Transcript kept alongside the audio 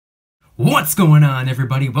What's going on,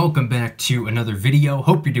 everybody? Welcome back to another video.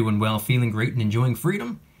 Hope you're doing well, feeling great, and enjoying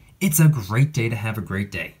freedom. It's a great day to have a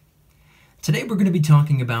great day. Today we're going to be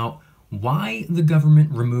talking about why the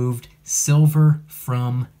government removed silver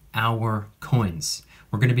from our coins.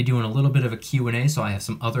 We're going to be doing a little bit of a Q&A, so I have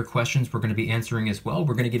some other questions we're going to be answering as well.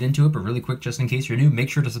 We're going to get into it, but really quick, just in case you're new, make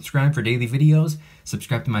sure to subscribe for daily videos,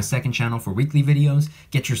 subscribe to my second channel for weekly videos,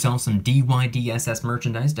 get yourself some DYDSS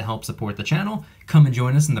merchandise to help support the channel, come and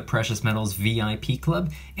join us in the Precious Metals VIP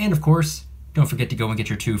Club, and of course, don't forget to go and get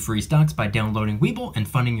your 2 free stocks by downloading Webull and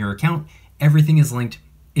funding your account. Everything is linked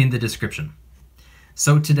in the description.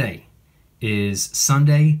 So today is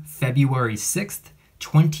Sunday, February 6th,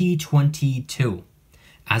 2022.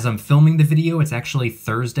 As I'm filming the video, it's actually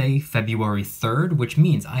Thursday, February 3rd, which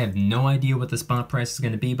means I have no idea what the spot price is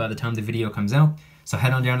going to be by the time the video comes out. So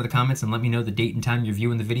head on down to the comments and let me know the date and time you're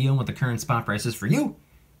viewing the video and what the current spot price is for you.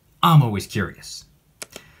 I'm always curious.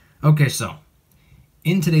 Okay, so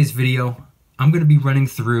in today's video, I'm going to be running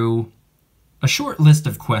through a short list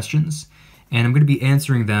of questions, and I'm going to be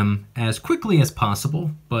answering them as quickly as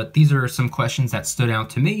possible, but these are some questions that stood out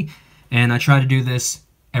to me, and I try to do this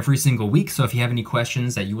every single week, so if you have any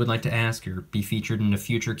questions that you would like to ask or be featured in a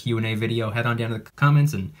future Q&A video, head on down to the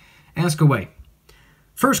comments and ask away.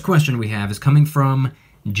 First question we have is coming from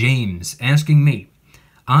James, asking me,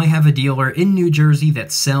 I have a dealer in New Jersey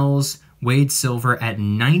that sells weighed silver at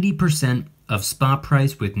 90% of spot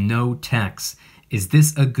price with no tax. Is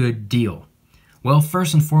this a good deal? Well,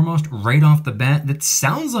 first and foremost, right off the bat, that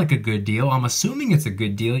sounds like a good deal. I'm assuming it's a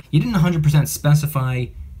good deal. You didn't 100% specify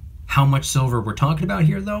how much silver we're talking about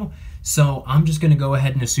here, though, so I'm just going to go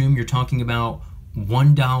ahead and assume you're talking about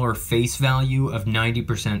 $1 face value of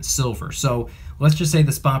 90% silver. So let's just say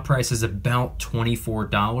the spot price is about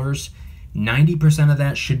 $24. 90% of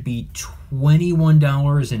that should be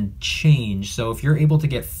 $21 and change. So if you're able to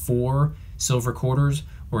get 4 silver quarters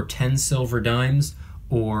or 10 silver dimes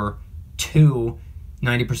or 2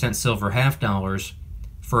 90% silver half dollars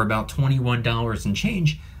for about $21 and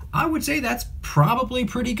change, I would say that's probably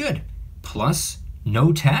pretty good. Plus,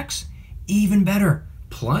 no tax, even better.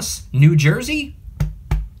 Plus, New Jersey,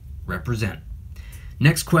 represent.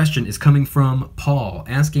 Next question is coming from Paul,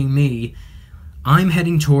 asking me, I'm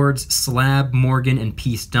heading towards Slab, Morgan, and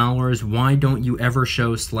Peace dollars. Why don't you ever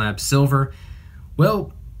show Slab silver?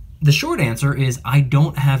 Well, the short answer is I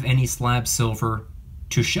don't have any Slab silver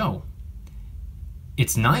to show.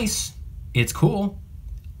 It's nice, it's cool.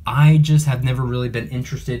 I just have never really been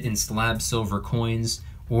interested in slab silver coins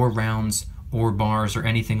or rounds or bars or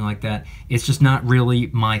anything like that. It's just not really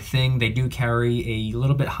my thing. They do carry a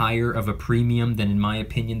little bit higher of a premium than, in my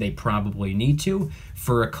opinion, they probably need to.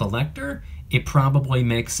 For a collector, it probably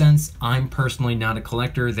makes sense. I'm personally not a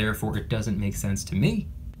collector, therefore it doesn't make sense to me.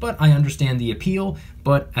 But I understand the appeal,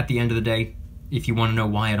 but at the end of the day, if you want to know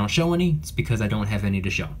why I don't show any, it's because I don't have any to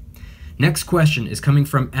show. Next question is coming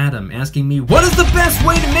from Adam, asking me, what is the best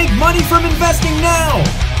way to make money from investing now?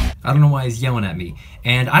 I don't know why he's yelling at me,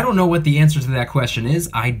 and I don't know what the answer to that question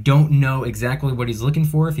is. I don't know exactly what he's looking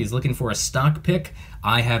for. If he's looking for a stock pick,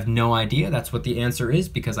 I have no idea. That's what the answer is,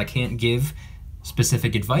 because I can't give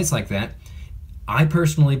specific advice like that. I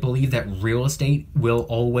personally believe that real estate will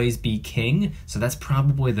always be king, so that's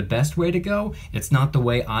probably the best way to go. It's not the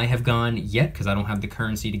way I have gone yet, because I don't have the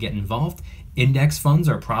currency to get involved. Index funds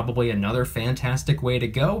are probably another fantastic way to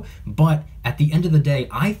go, but at the end of the day,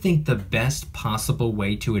 I think the best possible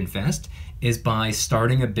way to invest is by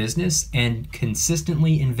starting a business and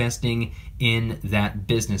consistently investing in that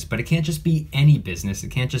business. But it can't just be any business.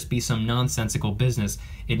 It can't just be some nonsensical business.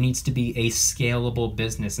 It needs to be a scalable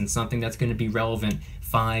business and something that's going to be relevant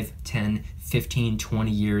 5, 10, 15,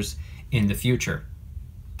 20 years in the future.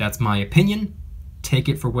 That's my opinion. Take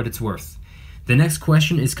it for what it's worth. The next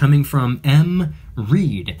question is coming from M.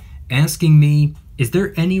 Reed, asking me, is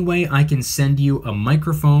there any way I can send you a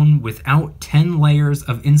microphone without 10 layers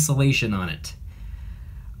of insulation on it?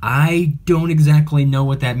 I don't exactly know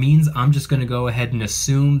what that means. I'm just going to go ahead and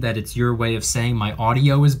assume that it's your way of saying my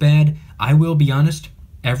audio is bad. I will be honest,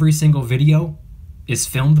 every single video is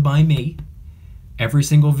filmed by me. Every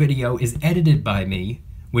single video is edited by me,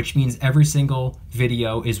 which means every single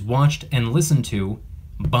video is watched and listened to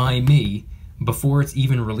by me before it's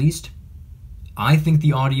even released. I think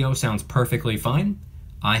the audio sounds perfectly fine.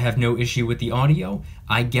 I have no issue with the audio.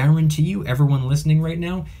 I guarantee you everyone listening right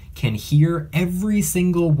now can hear every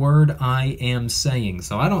single word I am saying.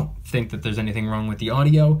 So I don't think that there's anything wrong with the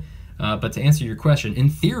audio. But to answer your question, in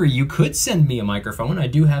theory, you could send me a microphone. I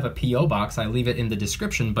do have a P.O. box. I leave it in the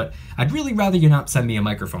description, but I'd really rather you not send me a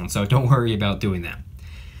microphone, so don't worry about doing that.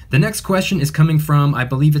 The next question is coming from, I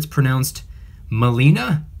believe it's pronounced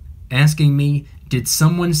Melina, asking me, did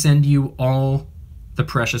someone send you all the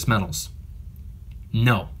precious metals?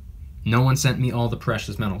 No. No one sent me all the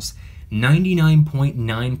precious metals.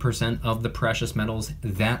 99.9% of the precious metals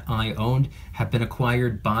that I owned have been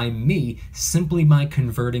acquired by me simply by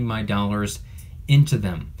converting my dollars into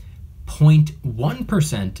them.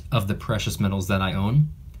 0.1% of the precious metals that I own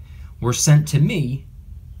were sent to me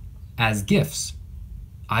as gifts.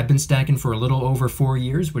 I've been stacking for a little over 4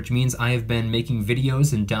 years, which means I have been making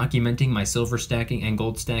videos and documenting my silver stacking and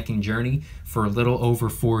gold stacking journey for a little over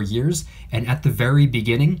 4 years. And at the very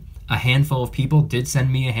beginning, a handful of people did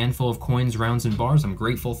send me a handful of coins, rounds, and bars. I'm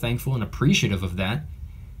grateful, thankful, and appreciative of that.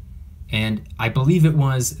 And I believe it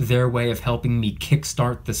was their way of helping me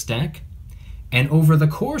kickstart the stack. And over the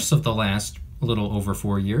course of the last little over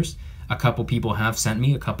 4 years, a couple people have sent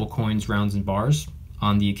me a couple coins, rounds, and bars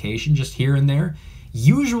on the occasion, just here and there,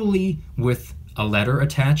 usually with a letter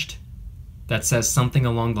attached that says something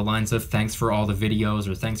along the lines of thanks for all the videos,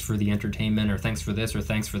 or thanks for the entertainment, or thanks for this, or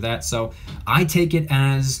thanks for that. So I take it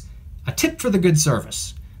as a tip for the good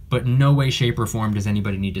service, but no way, shape, or form does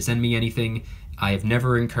anybody need to send me anything. I have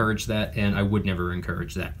never encouraged that, and I would never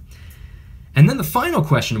encourage that. And then the final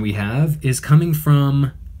question we have is coming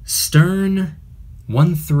from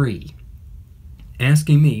Stern13,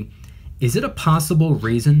 asking me, is it a possible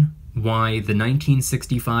reason why the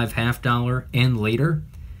 1965 half dollar and later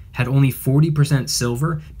had only 40%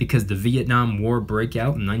 silver because the Vietnam War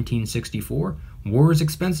breakout in 1964? War is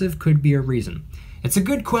expensive, could be a reason. It's a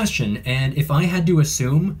good question, and if I had to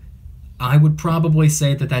assume, I would probably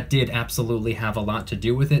say that that did absolutely have a lot to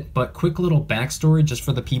do with it, but quick little backstory just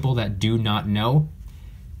for the people that do not know.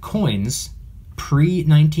 Coins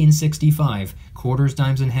pre-1965, quarters,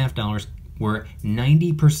 dimes, and half dollars, were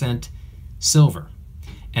 90% silver.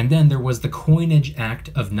 And then there was the Coinage Act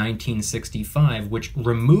of 1965, which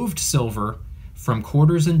removed silver from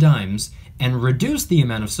quarters and dimes and reduced the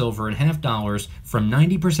amount of silver in half dollars from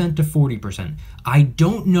 90% to 40%. I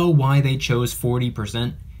don't know why they chose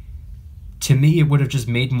 40%. To me, it would have just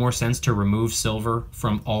made more sense to remove silver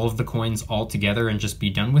from all of the coins altogether and just be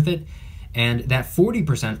done with it. And that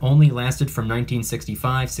 40% only lasted from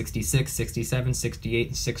 1965, 66, 67, 68,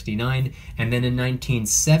 and 69. And then in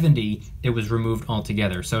 1970, it was removed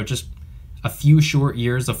altogether. So just a few short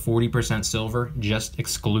years of 40% silver, just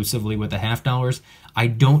exclusively with the half dollars. I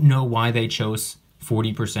don't know why they chose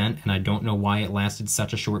 40%, and I don't know why it lasted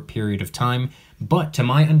such a short period of time. But to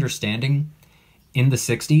my understanding, in the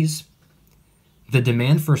 60s, the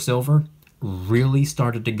demand for silver really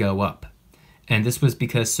started to go up. And this was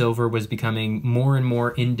because silver was becoming more and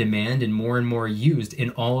more in demand and more used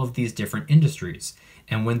in all of these different industries.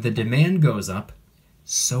 And when the demand goes up,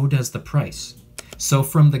 so does the price. So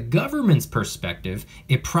from the government's perspective,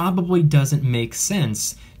 it probably doesn't make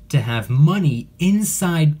sense to have money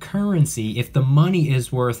inside currency if the money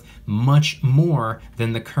is worth much more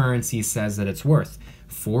than the currency says that it's worth.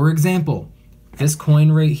 For example, this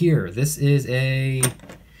coin right here, this is a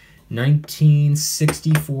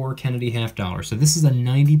 1964 Kennedy half dollar. So this is a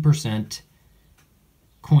 90%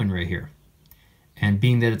 coin right here. And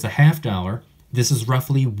being that it's a half dollar, this is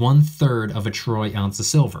roughly 1/3 of a troy ounce of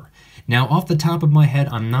silver. Now, off the top of my head,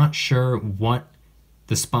 I'm not sure what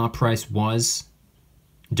the spot price was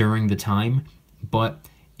during the time, but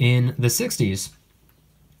in the 60s,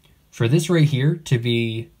 for this right here to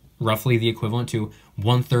be roughly the equivalent to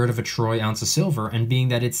 1/3 of a troy ounce of silver, and being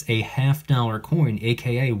that it's a half dollar coin,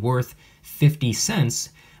 aka worth 50 cents,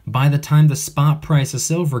 by the time the spot price of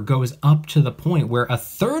silver goes up to the point where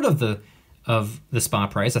 1/3 of the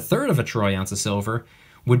spot price, 1/3 of a troy ounce of silver,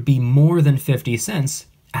 would be more than 50 cents,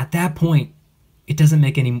 at that point, it doesn't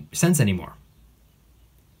make any sense anymore.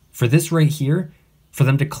 For this right here, for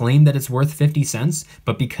them to claim that it's worth 50 cents,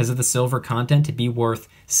 but because of the silver content to be worth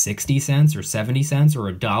 60 cents or 70 cents or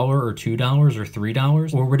 $1 or $2 or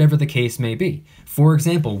 $3 or whatever the case may be. For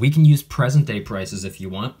example, we can use present day prices if you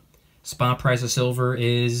want. Spot price of silver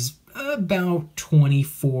is about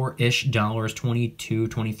 $24-ish, 22,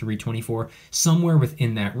 23, 24, somewhere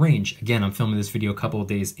within that range. Again, I'm filming this video a couple of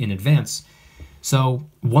days in advance. So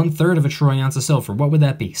 1/3 of a troy ounce of silver, what would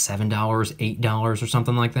that be? $7, $8 or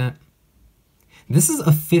something like that? This is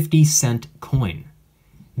a 50-cent coin.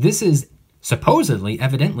 This is supposedly,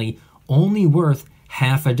 evidently, only worth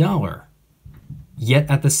half a dollar. Yet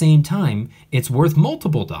at the same time, it's worth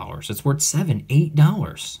multiple dollars. It's worth $7,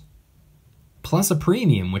 $8. Plus a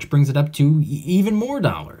premium, which brings it up to even more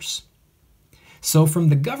dollars. So from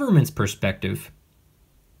the government's perspective,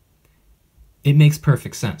 it makes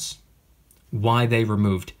perfect sense why they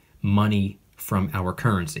removed money from our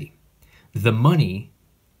currency. The money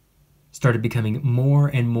started becoming more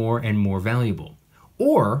and more valuable.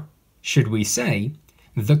 Or should we say,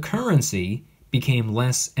 the currency became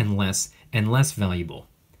less and less and less valuable.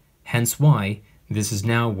 Hence why this is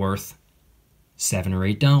now worth $7 or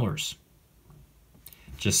 $8.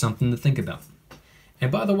 Just something to think about.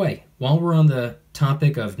 And by the way, while we're on the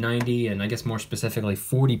topic of 90 and I guess more specifically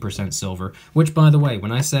 40% silver, which by the way,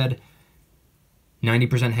 when I said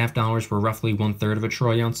 90% half dollars were roughly 1/3 of a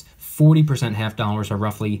troy ounce, 40% half dollars are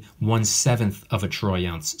roughly 1/7 of a troy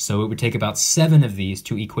ounce. So it would take about 7 of these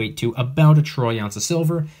to equate to about a troy ounce of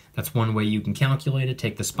silver. That's one way you can calculate it.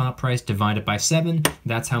 Take the spot price, divide it by 7.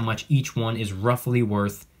 That's how much each one is roughly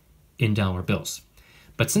worth in dollar bills.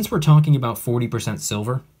 But since we're talking about 40%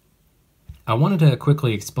 silver, I wanted to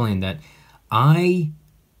quickly explain that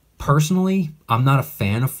personally, I'm not a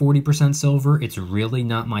fan of 40% silver. It's really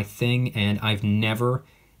not my thing, and I've never,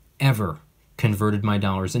 ever converted my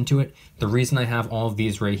dollars into it. The reason I have all of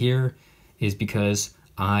these right here is because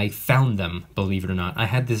I found them, believe it or not. I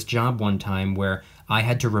had this job one time where I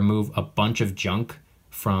had to remove a bunch of junk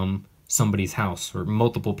from somebody's house, or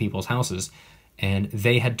multiple people's houses, and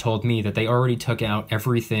they had told me that they already took out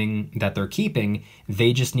everything that they're keeping.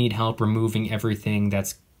 They just need help removing everything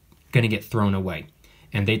that's going to get thrown away.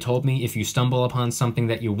 And they told me, if you stumble upon something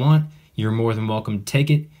that you want, you're more than welcome to take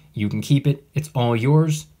it. You can keep it. It's all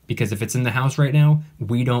yours, because if it's in the house right now,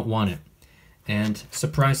 we don't want it. And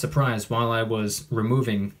surprise, surprise, while I was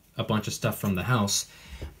removing a bunch of stuff from the house,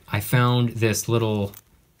 I found this little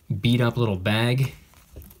beat up little bag,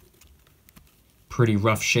 pretty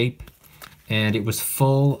rough shape, and it was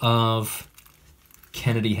full of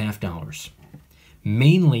Kennedy half dollars.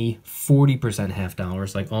 Mainly 40% half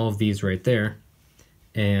dollars, like all of these right there.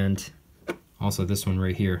 And also this one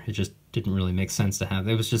right here. It just didn't really make sense to have.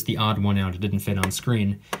 It was just the odd one out. It didn't fit on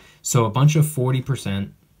screen. So a bunch of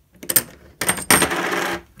 40%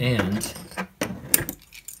 and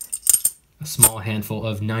a small handful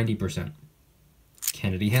of 90%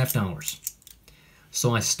 Kennedy half dollars.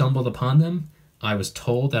 So I stumbled upon them. I was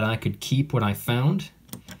told that I could keep what I found,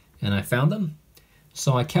 and I found them,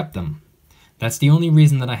 so I kept them. That's the only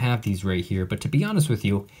reason that I have these right here. But to be honest with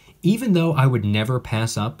you, even though I would never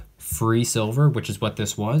pass up free silver, which is what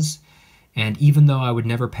this was, and even though I would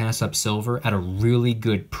never pass up silver at a really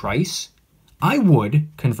good price, I would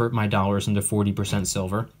convert my dollars into 40%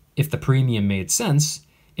 silver if the premium made sense.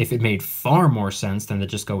 If it made far more sense than to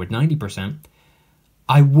just go with 90%,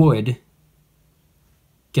 I would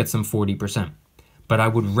get some 40%. But I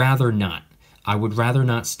would rather not. I would rather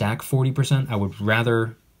not stack 40%. I would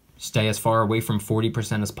rather stay as far away from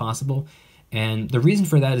 40% as possible. And the reason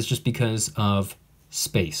for that is just because of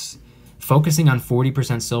space. Focusing on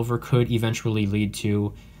 40% silver could eventually lead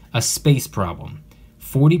to a space problem.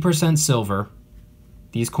 40% silver,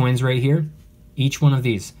 these coins right here, each one of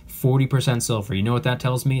these, 40% silver. You know what that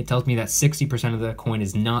tells me? It tells me that 60% of the coin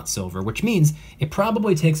is not silver, which means it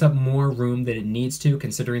probably takes up more room than it needs to,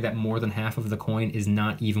 considering that more than half of the coin is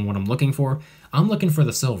not even what I'm looking for. I'm looking for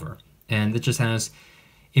the silver, and it just has,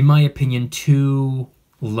 in my opinion, too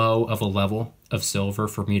low of a level of silver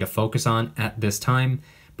for me to focus on at this time.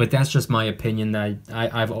 But that's just my opinion.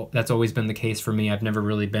 That's always been the case for me. I've never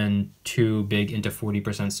really been too big into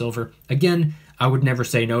 40% silver. Again, I would never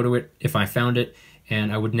say no to it if I found it,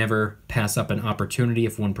 and I would never pass up an opportunity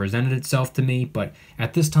if one presented itself to me. But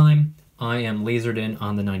at this time, I am lasered in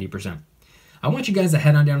on the 90%. I want you guys to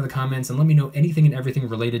head on down to the comments and let me know anything and everything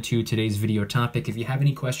related to today's video topic. If you have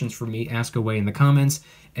any questions for me, ask away in the comments.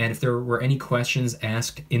 And if there were any questions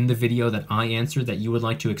asked in the video that I answered that you would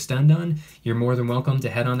like to extend on, you're more than welcome to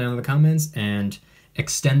head on down to the comments and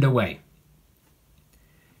extend away.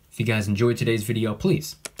 If you guys enjoyed today's video,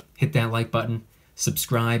 please hit that like button.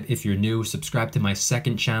 Subscribe if you're new. Subscribe to my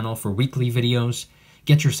second channel for weekly videos.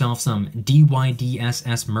 Get yourself some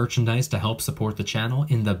DYDSS merchandise to help support the channel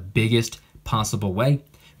in the biggest possible way.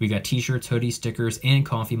 We got t-shirts, hoodies, stickers, and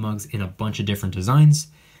coffee mugs in a bunch of different designs.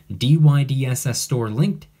 DYDSS store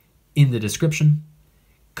linked in the description.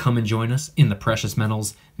 Come and join us in the Precious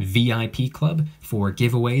Metals VIP Club for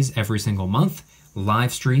giveaways every single month,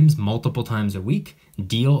 live streams multiple times a week,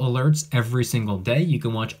 deal alerts every single day. You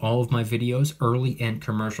can watch all of my videos early and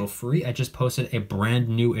commercial free. I just posted a brand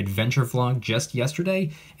new adventure vlog just yesterday,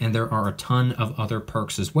 and there are a ton of other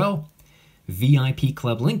perks as well. VIP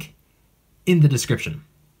Club link in the description.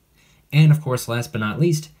 And of course, last but not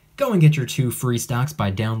least, go and get your 2 free stocks by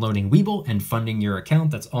downloading Webull and funding your account.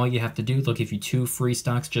 That's all you have to do. They'll give you 2 free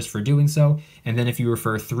stocks just for doing so. And then if you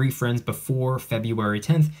refer 3 friends before February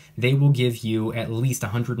 10th, they will give you at least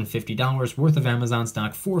 $150 worth of Amazon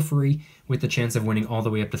stock for free, with the chance of winning all the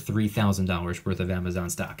way up to $3,000 worth of Amazon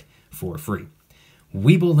stock for free.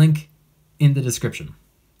 Webull link in the description.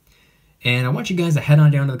 And I want you guys to head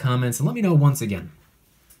on down to the comments and let me know once again.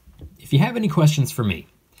 If you have any questions for me,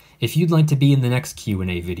 if you'd like to be in the next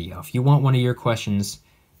Q&A video, if you want one of your questions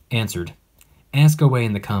answered, ask away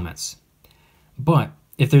in the comments. But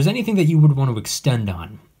if there's anything that you would want to extend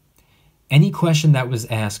on, any question that was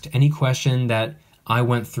asked, any question that I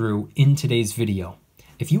went through in today's video,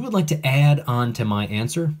 if you would like to add on to my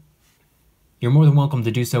answer, you're more than welcome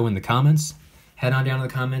to do so in the comments. Head on down to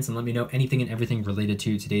the comments and let me know anything and everything related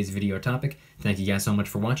to today's video topic. Thank you guys so much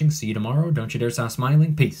for watching. See you tomorrow. Don't you dare stop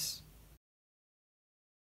smiling. Peace.